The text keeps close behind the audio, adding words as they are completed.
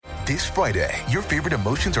This Friday, your favorite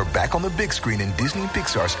emotions are back on the big screen in Disney and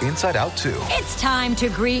Pixar's Inside Out 2. It's time to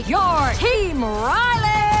greet your Team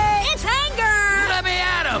Riley. It's anger. Let me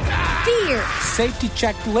at him. Fear. Safety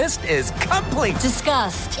checklist is complete.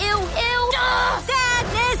 Disgust. Ew.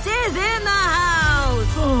 Sadness is in the house.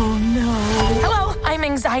 Oh, no. Hello, I'm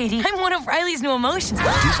anxiety. I'm one of Riley's new emotions.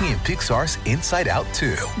 Disney and Pixar's Inside Out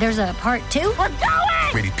 2. There's a part 2? We're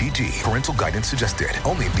going! Rated PG. Parental guidance suggested.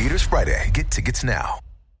 Only in theaters Friday. Get tickets now.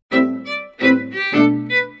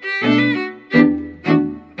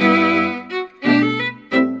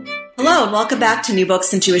 Hello, and welcome back to New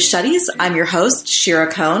Books in Jewish Studies. I'm your host,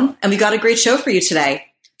 Shira Cohn, and we got a great show for you today.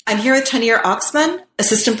 I'm here with Tanir Oxman,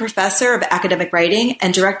 Assistant Professor of Academic Writing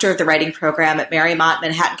and Director of the Writing Program at Marymount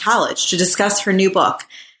Manhattan College, to discuss her new book,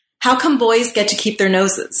 How Come Boys Get to Keep Their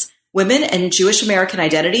Noses? Women and Jewish American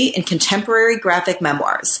Identity in Contemporary Graphic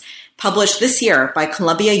Memoirs, published this year by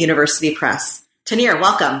Columbia University Press. Tanir,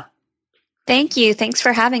 welcome. Thank you. Thanks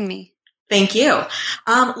for having me. Thank you.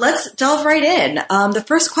 Let's delve right in. The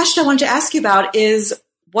first question I wanted to ask you about is,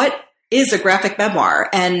 what is a graphic memoir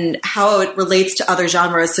and how it relates to other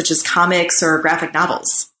genres such as comics or graphic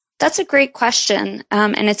novels? That's a great question,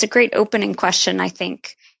 and it's a great opening question, I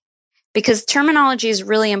think, because terminology is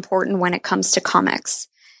really important when it comes to comics.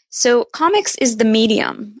 So comics is the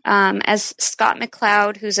medium. As Scott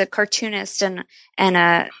McCloud, who's a cartoonist and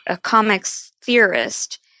a comics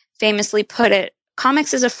theorist, famously put it,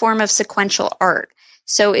 comics is a form of sequential art.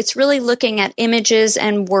 So it's really looking at images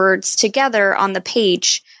and words together on the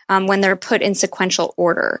page when they're put in sequential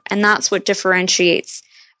order. And that's what differentiates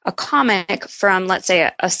a comic from, let's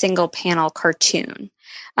say, a single panel cartoon.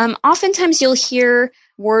 Oftentimes you'll hear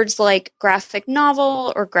words like graphic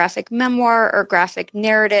novel or graphic memoir or graphic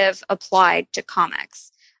narrative applied to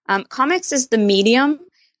comics. Comics is the medium.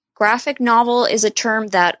 Graphic novel is a term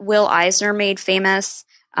that Will Eisner made famous,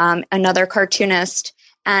 another cartoonist.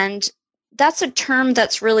 And that's a term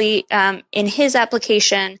that's really, in his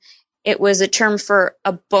application, it was a term for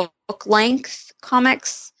a book-length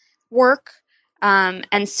comics work.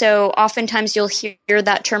 And so oftentimes you'll hear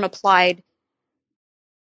that term applied,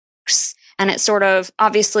 and it sort of,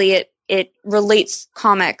 obviously it relates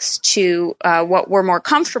comics to what we're more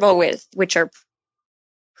comfortable with, which are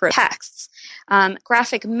texts.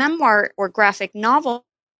 Graphic memoir or graphic novel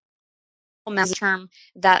is a term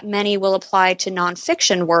that many will apply to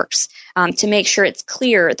nonfiction works to make sure it's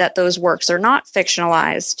clear that those works are not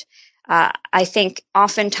fictionalized. I think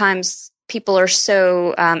oftentimes people are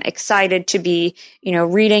so excited to be,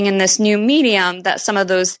 reading in this new medium that some of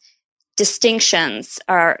those distinctions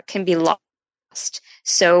can be lost.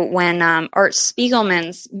 So when Art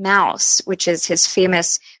Spiegelman's Maus, which is his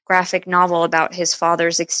famous graphic novel about his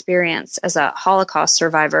father's experience as a Holocaust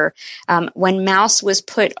survivor, when Maus was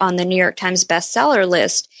put on the New York Times bestseller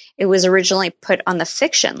list, it was originally put on the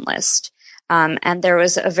fiction list. And there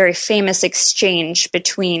was a very famous exchange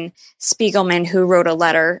between Spiegelman, who wrote a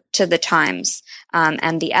letter to the Times,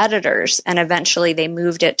 and the editors, and eventually they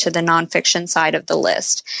moved it to the nonfiction side of the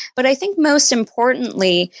list. But I think most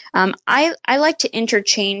importantly, I like to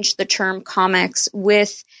interchange the term comics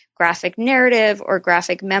with graphic narrative or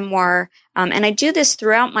graphic memoir, and I do this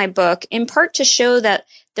throughout my book, in part to show that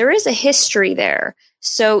there is a history there.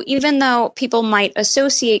 So even though people might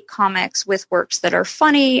associate comics with works that are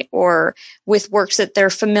funny or with works that they're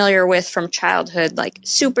familiar with from childhood, like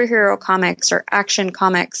superhero comics or action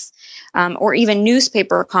comics, or even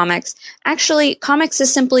newspaper comics, actually comics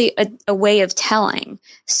is simply a way of telling.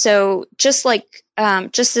 So just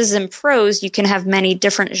as in prose, you can have many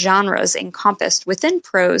different genres encompassed within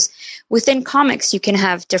prose, within comics you can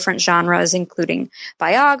have different genres, including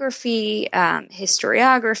biography,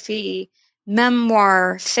 historiography,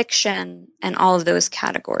 memoir, fiction, and all of those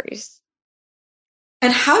categories.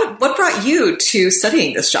 And what brought you to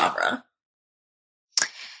studying this genre?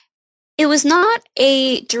 It was not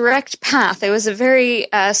a direct path. It was a very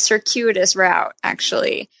circuitous route,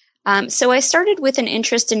 actually. So I started with an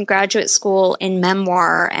interest in graduate school in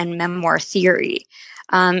memoir and memoir theory.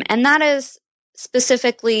 And that is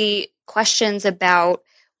specifically questions about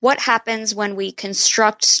what happens when we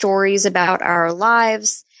construct stories about our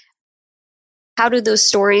lives. How do those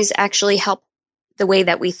stories actually help the way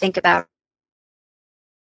that we think about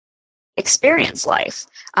experience life?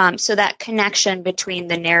 So that connection between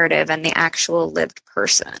the narrative and the actual lived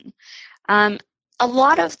person. A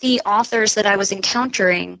lot of the authors that I was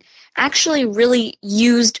encountering actually really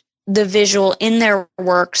used the visual in their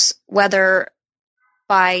works, whether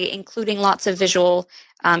by including lots of visual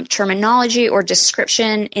terminology or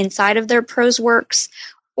description inside of their prose works,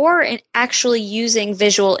 or in actually using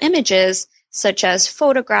visual images such as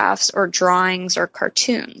photographs or drawings or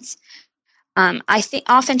cartoons. I think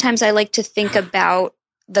oftentimes I like to think about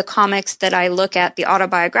the comics that I look at, the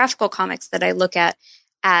autobiographical comics that I look at,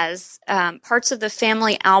 as parts of the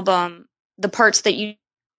family album, the parts that you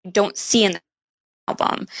don't see in the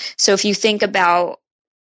album. So if you think about,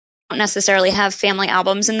 don't necessarily have family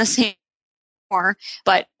albums in the same way,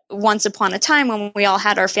 but once upon a time when we all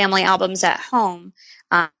had our family albums at home,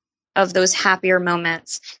 of those happier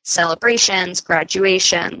moments, celebrations,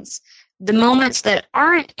 graduations, the moments that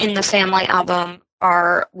aren't in the family album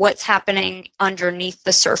are what's happening underneath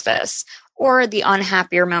the surface, or the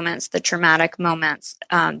unhappier moments, the traumatic moments,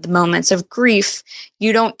 the moments of grief.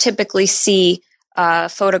 You don't typically see a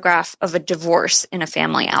photograph of a divorce in a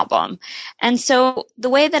family album. And so the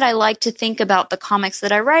way that I like to think about the comics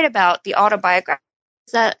that I write about, the autobiography,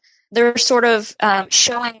 is that they're sort of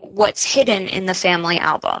showing what's hidden in the family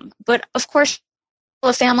album. But of course,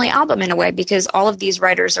 a family album in a way, because all of these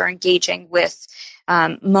writers are engaging with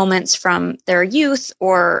moments from their youth.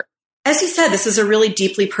 Or, as you said, this is a really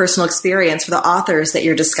deeply personal experience for the authors that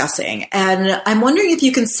you're discussing. And I'm wondering if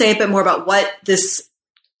you can say a bit more about what this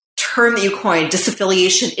term that you coined,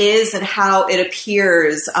 disaffiliation, is and how it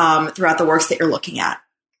appears throughout the works that you're looking at.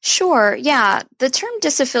 Sure. Yeah. The term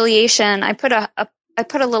disaffiliation, I put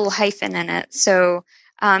a little hyphen in it. So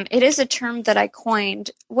it is a term that I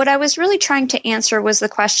coined. What I was really trying to answer was the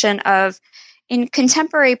question of, in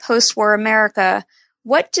contemporary post-war America,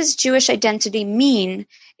 what does Jewish identity mean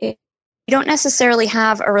if you don't necessarily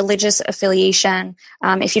have a religious affiliation,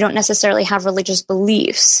 if you don't necessarily have religious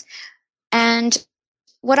beliefs? And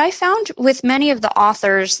what I found with many of the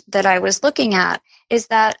authors that I was looking at is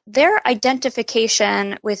that their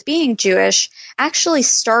identification with being Jewish actually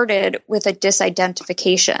started with a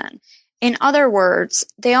disidentification. In other words,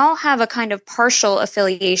 they all have a kind of partial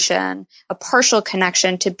affiliation, a partial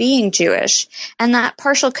connection to being Jewish, and that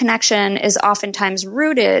partial connection is oftentimes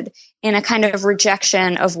rooted in a kind of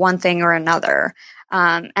rejection of one thing or another.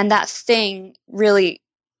 And that thing really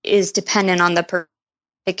is dependent on the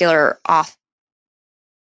particular author.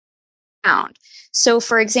 So,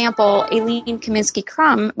 for example, Aileen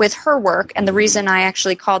Kaminsky-Crumb, with her work, and the reason I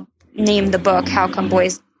actually named the book "How Come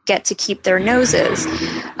Boys Get to Keep Their Noses,"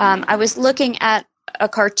 I was looking at a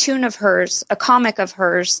cartoon of hers, a comic of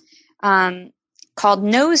hers, called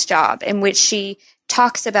Nose Job, in which she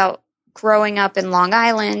talks about growing up in Long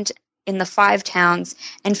Island in the Five Towns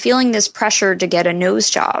and feeling this pressure to get a nose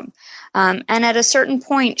job. And at a certain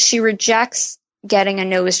point, she rejects getting a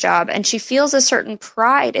nose job, and she feels a certain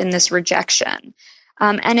pride in this rejection.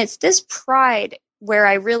 And it's this pride where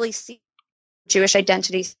I really see Jewish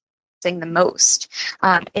identity the most.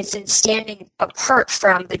 It's in standing apart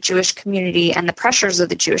from the Jewish community and the pressures of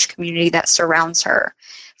the Jewish community that surrounds her.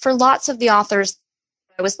 For lots of the authors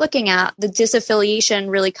I was looking at, the disaffiliation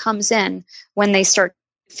really comes in when they start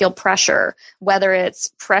to feel pressure, whether it's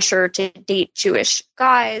pressure to date Jewish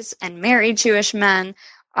guys and marry Jewish men,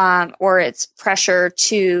 or it's pressure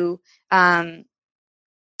to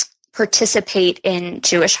participate in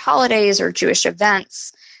Jewish holidays or Jewish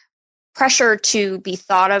events, pressure to be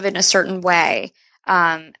thought of in a certain way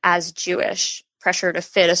as Jewish, pressure to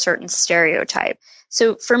fit a certain stereotype.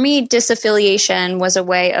 So for me, disaffiliation was a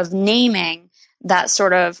way of naming that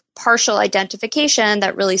sort of partial identification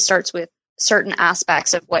that really starts with certain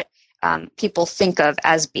aspects of what people think of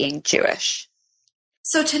as being Jewish.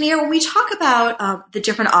 So, Tanir, when we talk about the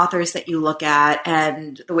different authors that you look at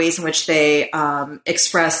and the ways in which they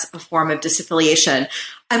express a form of disaffiliation,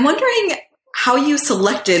 I'm wondering how you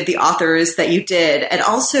selected the authors that you did, and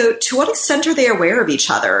also to what extent are they aware of each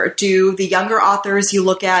other? Do the younger authors you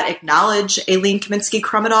look at acknowledge Aileen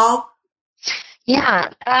Kaminsky-Crumb at all? Yeah.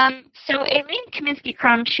 So Aileen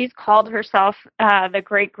Kaminsky-Crumb, she's called herself the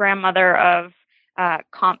great-grandmother of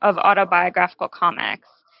autobiographical comics.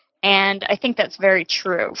 And I think that's very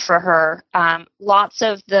true for her. Lots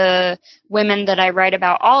of the women that I write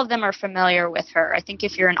about, all of them are familiar with her. I think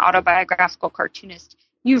if you're an autobiographical cartoonist,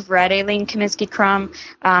 you've read Aileen Kaminsky-Crumb.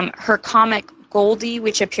 Her comic Goldie,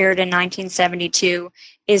 which appeared in 1972,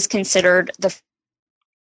 is considered the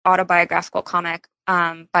autobiographical comic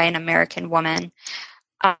by an American woman.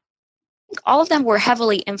 All of them were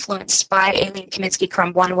heavily influenced by Aileen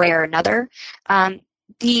Kaminsky-Crumb one way or another.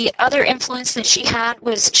 The other influence that she had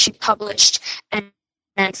was she published an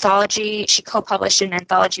anthology. She co-published an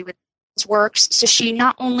anthology with his works. So she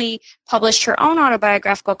not only published her own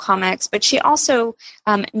autobiographical comics, but she also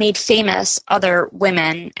made famous other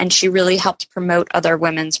women, and she really helped promote other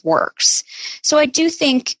women's works. So I do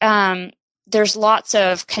think there's lots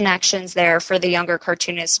of connections there for the younger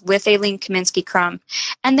cartoonists with Aileen Kaminsky-Crumb,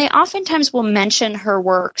 and they oftentimes will mention her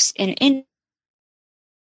works in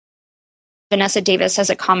Vanessa Davis has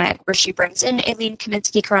a comic where she brings in Aileen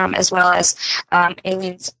Kaminsky Crumb as well as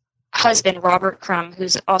Aileen's husband, Robert Crumb,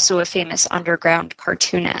 who's also a famous underground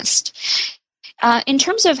cartoonist. In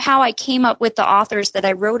terms of how I came up with the authors that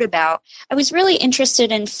I wrote about, I was really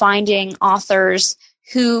interested in finding authors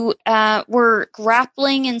who were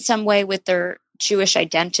grappling in some way with their Jewish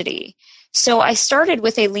identity. So I started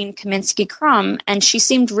with Aileen Kaminsky Crumb, and she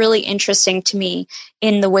seemed really interesting to me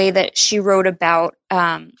in the way that she wrote about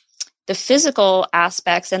the physical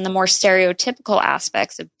aspects and the more stereotypical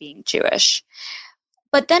aspects of being Jewish.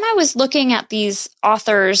 But then I was looking at these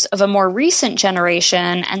authors of a more recent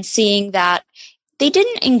generation and seeing that they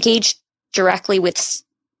didn't engage directly with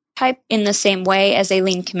type in the same way as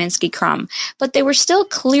Aileen Kaminsky Crumb, but they were still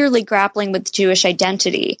clearly grappling with Jewish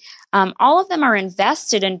identity. All of them are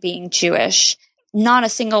invested in being Jewish. Not a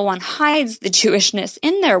single one hides the Jewishness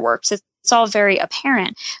in their works. It's all very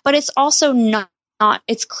apparent, but it's also not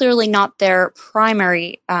it's clearly not their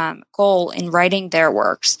primary goal in writing their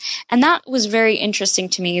works. And that was very interesting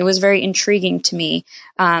to me. It was very intriguing to me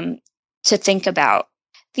to think about.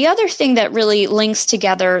 The other thing that really links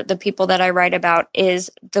together the people that I write about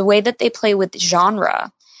is the way that they play with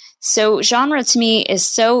genre. So genre to me is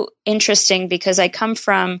so interesting because I come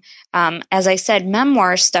from, as I said,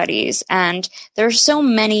 memoir studies, and there's so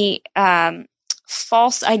many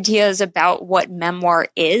false ideas about what memoir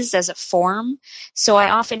is as a form. So I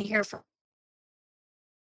often hear from,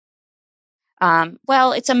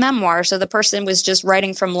 well, it's a memoir, so the person was just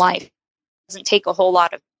writing from life. It doesn't take a whole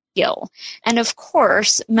lot of skill. And of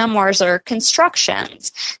course, memoirs are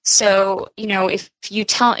constructions. So, if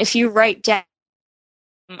you write down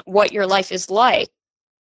what your life is like,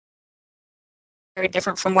 very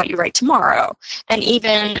different from what you write tomorrow. And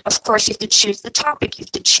even, of course, you have to choose the topic, you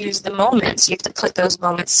have to choose the moments, you have to put those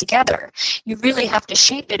moments together. You really have to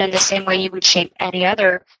shape it in the same way you would shape any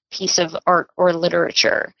other piece of art or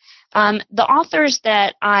literature. The authors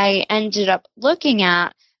that I ended up looking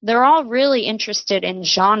at, they're all really interested in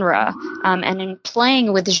genre and in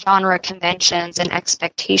playing with genre conventions and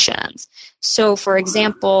expectations. So, for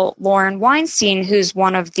example, Lauren Weinstein, who's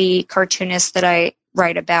one of the cartoonists that I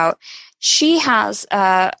write about, she has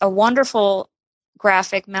a wonderful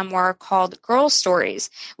graphic memoir called Girl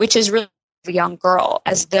Stories, which is really a young girl,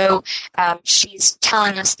 as though she's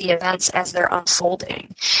telling us the events as they're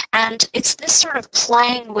unfolding. And it's this sort of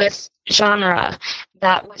playing with genre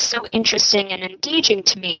that was so interesting and engaging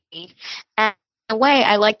to me. And in a way,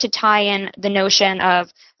 I like to tie in the notion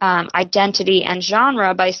of identity and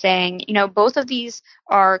genre by saying, both of these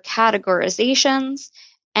are categorizations,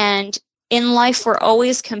 and in life, we're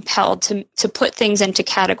always compelled to put things into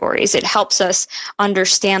categories. It helps us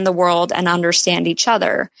understand the world and understand each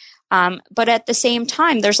other. But at the same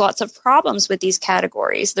time, there's lots of problems with these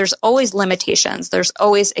categories. There's always limitations. There's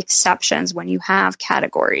always exceptions when you have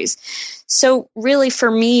categories. So really, for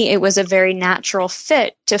me, it was a very natural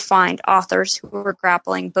fit to find authors who were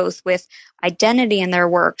grappling both with identity in their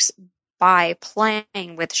works by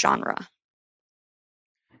playing with genre.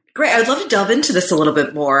 Great. I would love to delve into this a little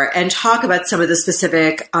bit more and talk about some of the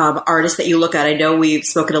specific artists that you look at. I know we've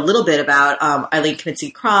spoken a little bit about Aileen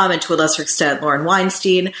Kaminsky Crumb and to a lesser extent Lauren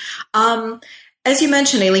Weinstein. As you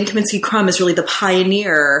mentioned, Aileen Kaminsky Crumb is really the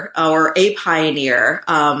pioneer or a pioneer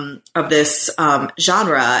of this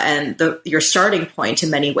genre and your starting point in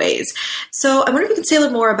many ways. So I wonder if you could say a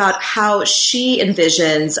little more about how she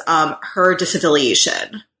envisions her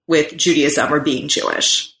disaffiliation with Judaism or being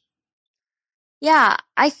Jewish. Yeah,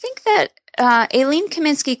 I think that Aileen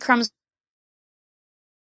Kaminsky Crumb's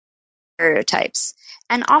stereotypes,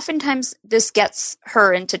 and oftentimes this gets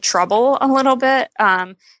her into trouble a little bit.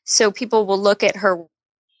 So people will look at her,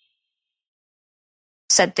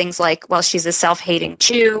 said things like, well, she's a self-hating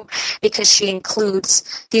Jew, because she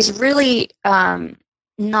includes these really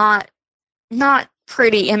not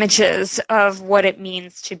pretty images of what it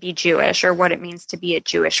means to be Jewish or what it means to be a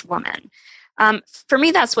Jewish woman. For me,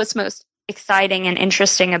 that's what's most exciting and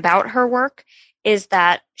interesting about her work, is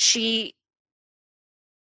that she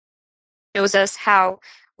shows us how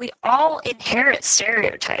we all inherit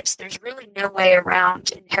stereotypes. There's really no way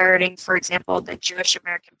around inheriting, for example, the Jewish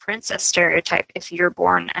American princess stereotype if you're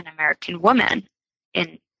born an American woman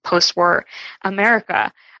in post-war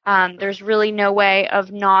America. There's really no way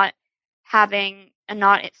of not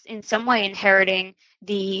in some way inheriting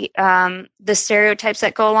the stereotypes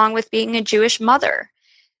that go along with being a Jewish mother.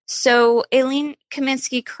 So Aileen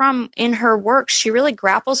Kaminsky Crumb, in her work, she really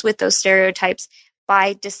grapples with those stereotypes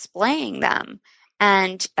by displaying them.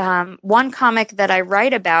 And one comic that I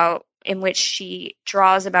write about, in which she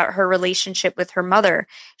draws about her relationship with her mother,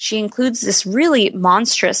 she includes this really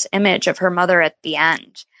monstrous image of her mother at the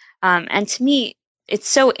end. And to me, it's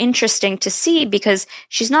so interesting to see because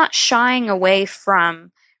she's not shying away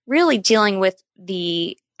from really dealing with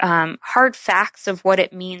the hard facts of what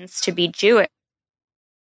it means to be Jewish,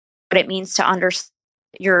 what it means to understand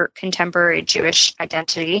your contemporary Jewish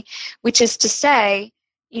identity, which is to say,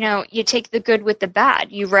 you take the good with the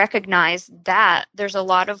bad. You recognize that there's a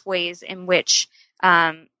lot of ways in which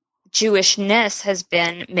Jewishness has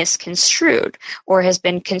been misconstrued or has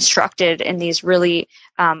been constructed in these really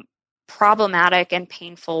problematic and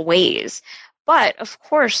painful ways. But of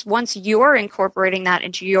course, once you're incorporating that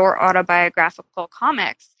into your autobiographical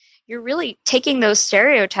comics, you're really taking those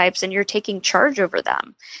stereotypes and you're taking charge over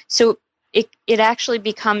them. So it actually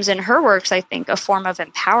becomes, in her works, I think, a form of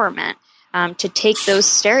empowerment to take those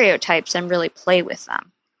stereotypes and really play with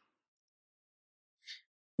them.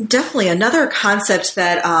 Definitely. Another concept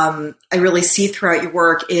that I really see throughout your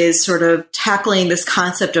work is sort of tackling this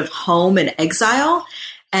concept of home and exile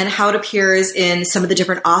and how it appears in some of the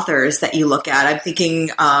different authors that you look at. I'm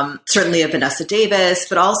thinking certainly of Vanessa Davis,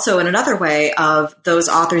 but also in another way of those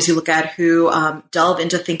authors you look at who delve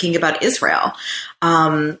into thinking about Israel,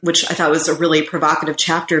 which I thought was a really provocative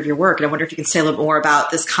chapter of your work. And I wonder if you can say a little more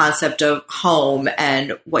about this concept of home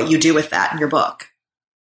and what you do with that in your book.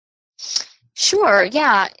 Sure.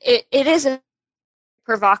 Yeah, it is a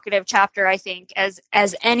provocative chapter, I think, as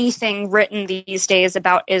anything written these days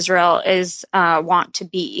about Israel is want to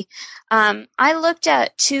be. I looked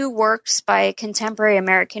at two works by contemporary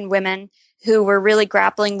American women who were really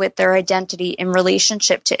grappling with their identity in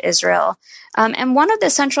relationship to Israel. And one of the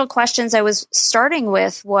central questions I was starting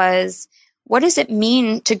with was, what does it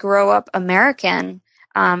mean to grow up American?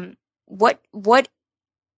 What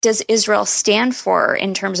does Israel stand for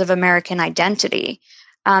in terms of American identity?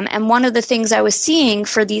 And one of the things I was seeing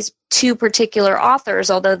for these two particular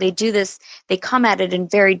authors, although they do this, they come at it in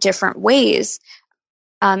very different ways,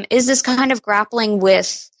 is this kind of grappling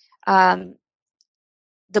with the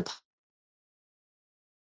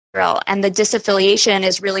Israel, and the disaffiliation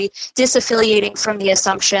is really disaffiliating from the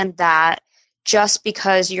assumption that just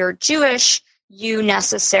because you're Jewish, you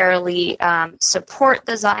necessarily support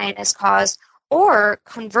the Zionist cause, or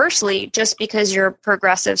conversely, just because you're a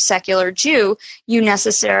progressive secular Jew, you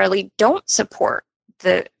necessarily don't support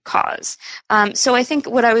the cause. So I think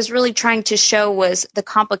what I was really trying to show was the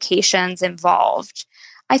complications involved.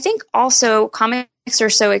 I think also comics are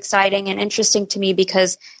so exciting and interesting to me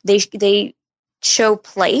because they show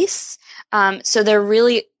place. So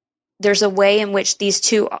there's a way in which these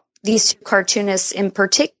two cartoonists in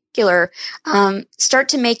particular start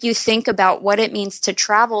to make you think about what it means to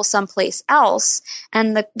travel someplace else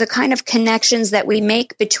and the kind of connections that we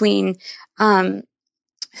make between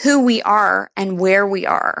who we are and where we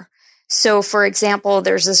are. So, for example,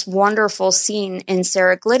 there's this wonderful scene in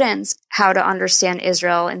Sarah Glidden's How to Understand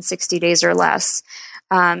Israel in 60 Days or Less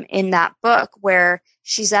in that book where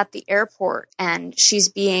she's at the airport and she's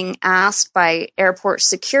being asked by airport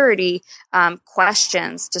security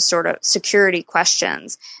questions, to sort of security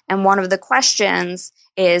questions. And one of the questions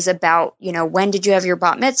is about, when did you have your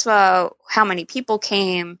bat mitzvah? How many people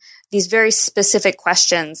came? These very specific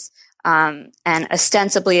questions. And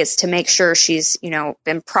ostensibly it's to make sure she's,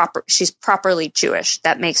 she's properly Jewish.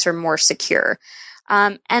 That makes her more secure.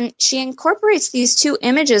 And she incorporates these two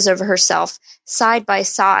images of herself side by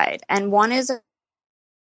side. And one is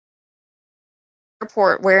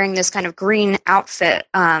airport wearing this kind of green outfit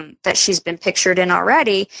that she's been pictured in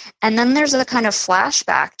already. And then there's a kind of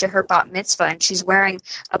flashback to her bat mitzvah, and she's wearing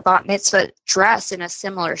a bat mitzvah dress in a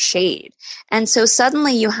similar shade. And so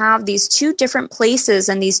suddenly you have these two different places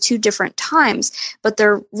and these two different times, but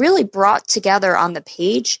they're really brought together on the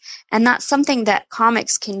page. And that's something that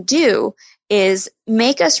comics can do, is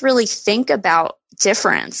make us really think about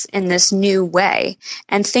difference in this new way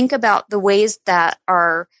and think about the ways that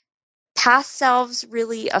our past selves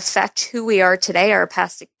really affect who we are today. Our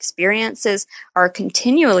past experiences are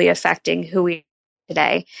continually affecting who we are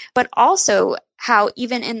today, but also how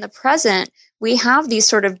even in the present, we have these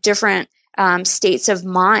sort of different states of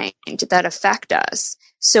mind that affect us.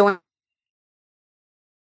 So,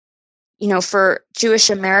 for Jewish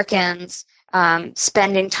Americans,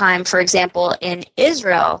 spending time, for example, in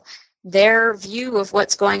Israel, their view of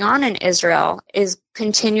what's going on in Israel is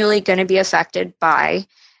continually going to be affected by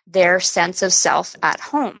their sense of self at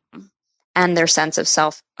home and their sense of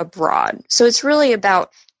self abroad. So it's really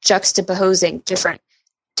about juxtaposing different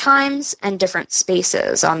times and different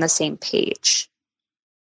spaces on the same page.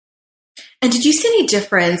 And did you see any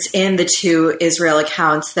difference in the two Israel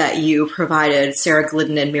accounts that you provided, Sarah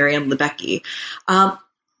Glidden and Miriam Lebecki?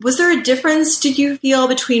 Was there a difference, did you feel,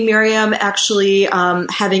 between Miriam actually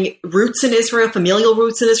having roots in Israel, familial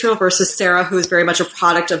roots in Israel, versus Sarah, who is very much a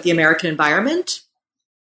product of the American environment?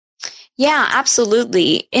 Yeah,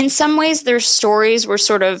 absolutely. In some ways, their stories were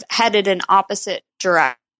sort of headed in opposite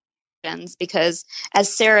directions because,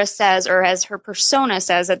 as Sarah says, or as her persona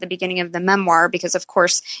says at the beginning of the memoir, because of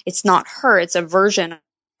course it's not her, it's a version of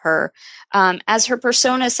her, as her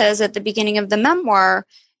persona says at the beginning of the memoir,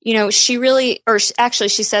 she really, or actually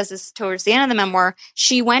she says this towards the end of the memoir,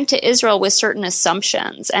 she went to Israel with certain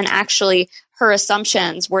assumptions. And actually her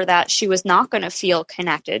assumptions were that she was not going to feel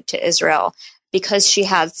connected to Israel because she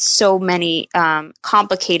had so many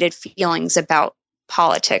complicated feelings about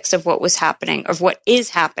politics of what was happening, of what is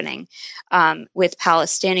happening with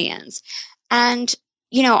Palestinians. And,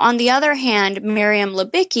 on the other hand, Miriam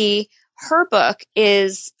Libicki, her book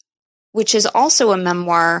which is also a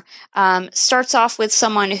memoir, starts off with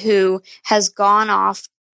someone who has gone off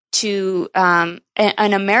to an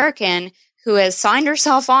American who has signed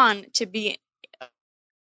herself on to be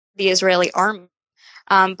the Israeli army.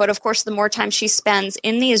 But of course, the more time she spends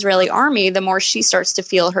in the Israeli army, the more she starts to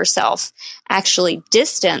feel herself actually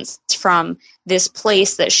distanced from this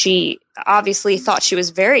place that she obviously thought she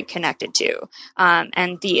was very connected to.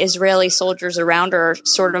 And the Israeli soldiers around her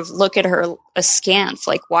sort of look at her askance,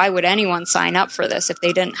 like, why would anyone sign up for this if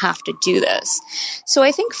they didn't have to do this? So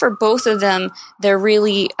I think for both of them, they're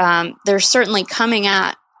really, they're certainly coming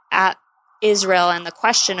at Israel and the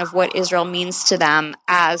question of what Israel means to them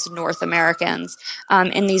as North Americans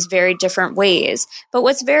in these very different ways. But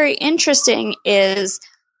what's very interesting is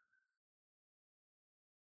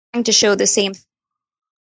trying to show the same,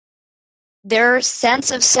 their sense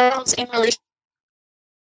of selves in relation,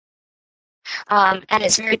 and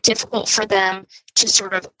it's very difficult for them to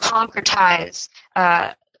sort of concretize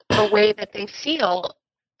the way that they feel,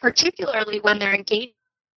 particularly when they're engaged.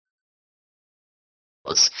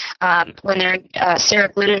 When they're Sarah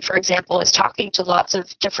Glidden, for example, is talking to lots of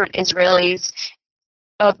different Israelis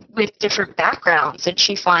with different backgrounds, and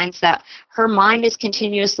she finds that her mind is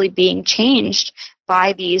continuously being changed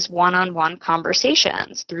by these one-on-one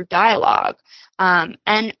conversations through dialogue.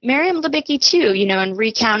 And Miriam Libicki, too, in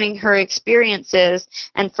recounting her experiences,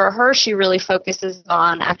 and for her, she really focuses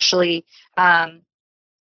on actually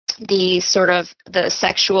the sort of the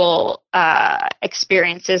sexual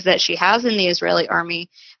experiences that she has in the Israeli army,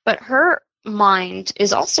 but her mind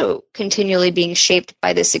is also continually being shaped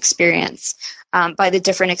by this experience, by the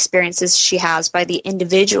different experiences she has, by the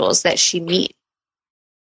individuals that she meets.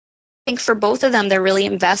 I think for both of them, they're really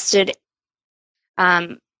invested,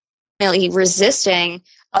 really resisting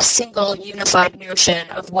a single unified notion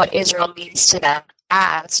of what Israel means to them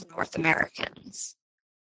as North Americans.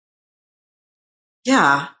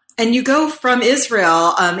 Yeah. And you go from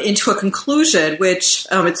Israel into a conclusion, which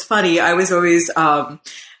it's funny. I was always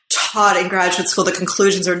taught in graduate school that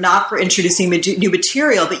conclusions are not for introducing new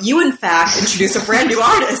material, but you, in fact, introduce a brand new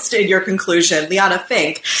artist in your conclusion, Liana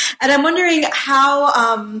Finck. And I'm wondering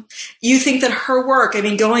how you think that her work,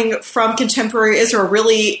 going from contemporary Israel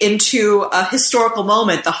really into a historical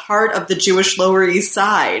moment, the heart of the Jewish Lower East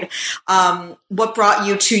Side, what brought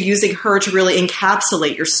you to using her to really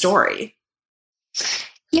encapsulate your story?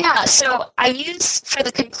 Yeah, so I use for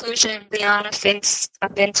the conclusion Liana Finck's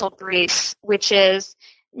Bintel Brief, which is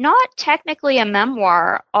not technically a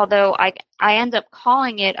memoir, although I end up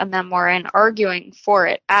calling it a memoir and arguing for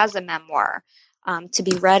it as a memoir, to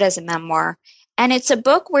be read as a memoir. And it's a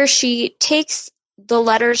book where she takes the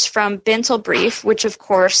letters from Bintel Brief, which of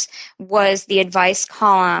course was the advice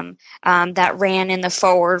column that ran in the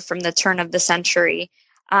forward from the turn of the century,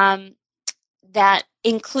 that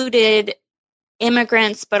included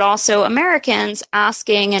immigrants, but also Americans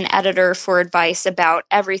asking an editor for advice about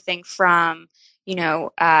everything from,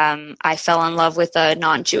 I fell in love with a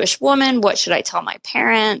non-Jewish woman, what should I tell my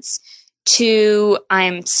parents, to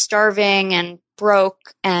I'm starving and broke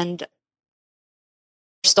and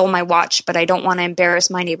stole my watch, but I don't want to embarrass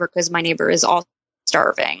my neighbor because my neighbor is also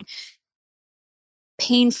starving.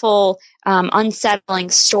 Painful, unsettling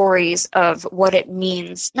stories of what it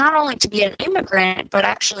means not only to be an immigrant, but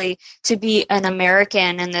actually to be an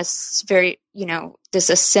American in this very, this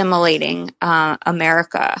assimilating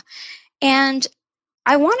America. And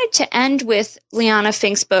I wanted to end with Liana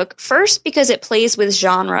Finck's book, first because it plays with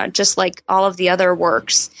genre, just like all of the other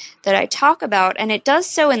works that I talk about, and it does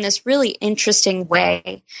so in this really interesting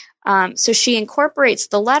way. So she incorporates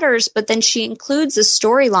the letters, but then she includes a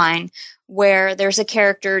storyline where there's a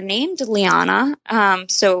character named Liana.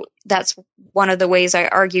 So that's one of the ways I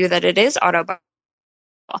argue that it is autobiographical.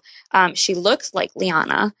 She looks like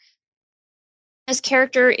Liana. This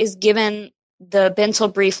character is given the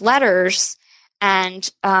Bintel Brief letters, and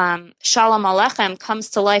Shalom Aleichem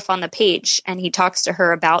comes to life on the page, and he talks to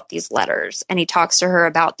her about these letters, and he talks to her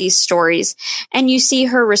about these stories, and you see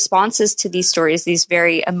her responses to these stories, these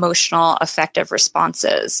very emotional, effective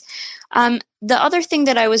responses. The other thing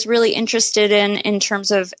that I was really interested in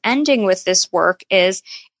terms of ending with this work, is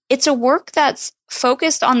it's a work that's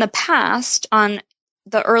focused on the past, on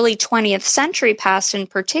the early 20th century past in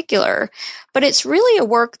particular, but it's really a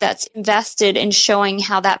work that's invested in showing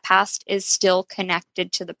how that past is still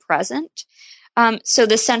connected to the present. So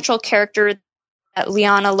the central character, that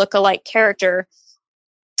Liana lookalike character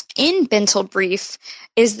in Bintel Brief,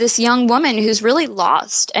 is this young woman who's really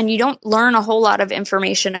lost, and you don't learn a whole lot of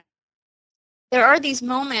information. There are these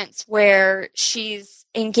moments where she's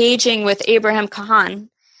engaging with Abraham Kahan,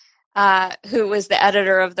 who was the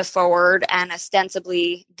editor of the Forward and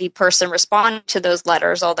ostensibly the person responding to those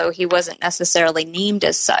letters, although he wasn't necessarily named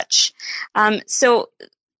as such. So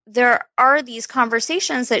there are these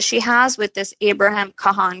conversations that she has with this Abraham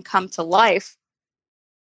Kahan come to life,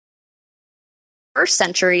 first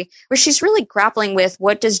century, where she's really grappling with,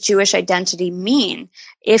 what does Jewish identity mean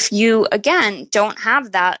if you, again, don't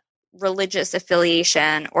have that religious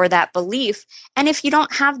affiliation or that belief, and if you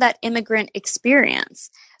don't have that immigrant experience.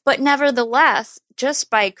 But nevertheless, just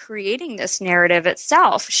by creating this narrative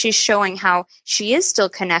itself, she's showing how she is still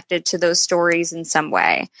connected to those stories in some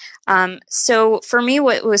way. So for me,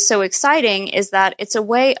 what was so exciting is that it's a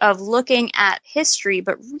way of looking at history,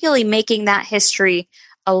 but really making that history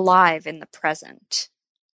alive in the present.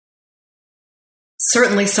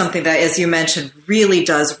 Certainly something that, as you mentioned, really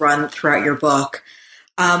does run throughout your book.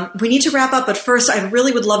 We need to wrap up, but first, I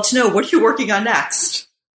really would love to know, what are you working on next?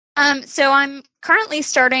 So I'm currently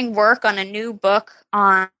starting work on a new book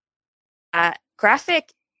on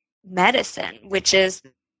graphic medicine, which is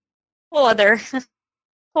a whole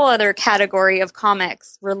other category of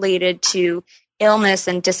comics related to illness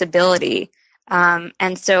and disability.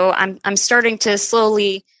 And so I'm starting to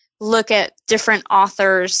slowly look at different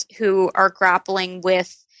authors who are grappling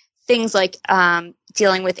with things like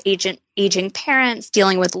dealing with aging parents,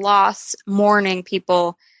 dealing with loss, mourning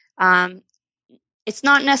people. It's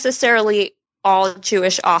not necessarily all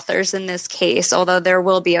Jewish authors in this case, although there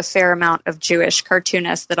will be a fair amount of Jewish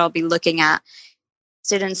cartoonists that I'll be looking at.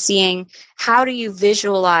 In seeing, how do you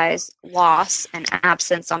visualize loss and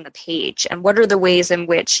absence on the page, and what are the ways in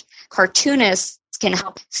which cartoonists can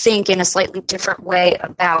help think in a slightly different way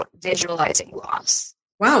about visualizing loss.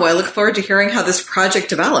 Wow, I look forward to hearing how this project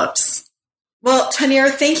develops. Well,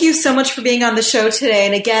 Tanir, thank you so much for being on the show today.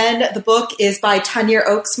 And again, the book is by Tanir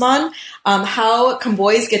Oaksman, How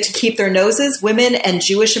Boys Get to Keep Their Noses, Women and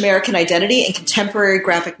Jewish American Identity in Contemporary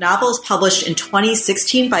Graphic Novels, published in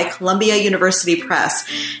 2016 by Columbia University Press.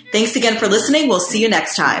 Thanks again for listening. We'll see you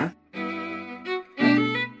next time.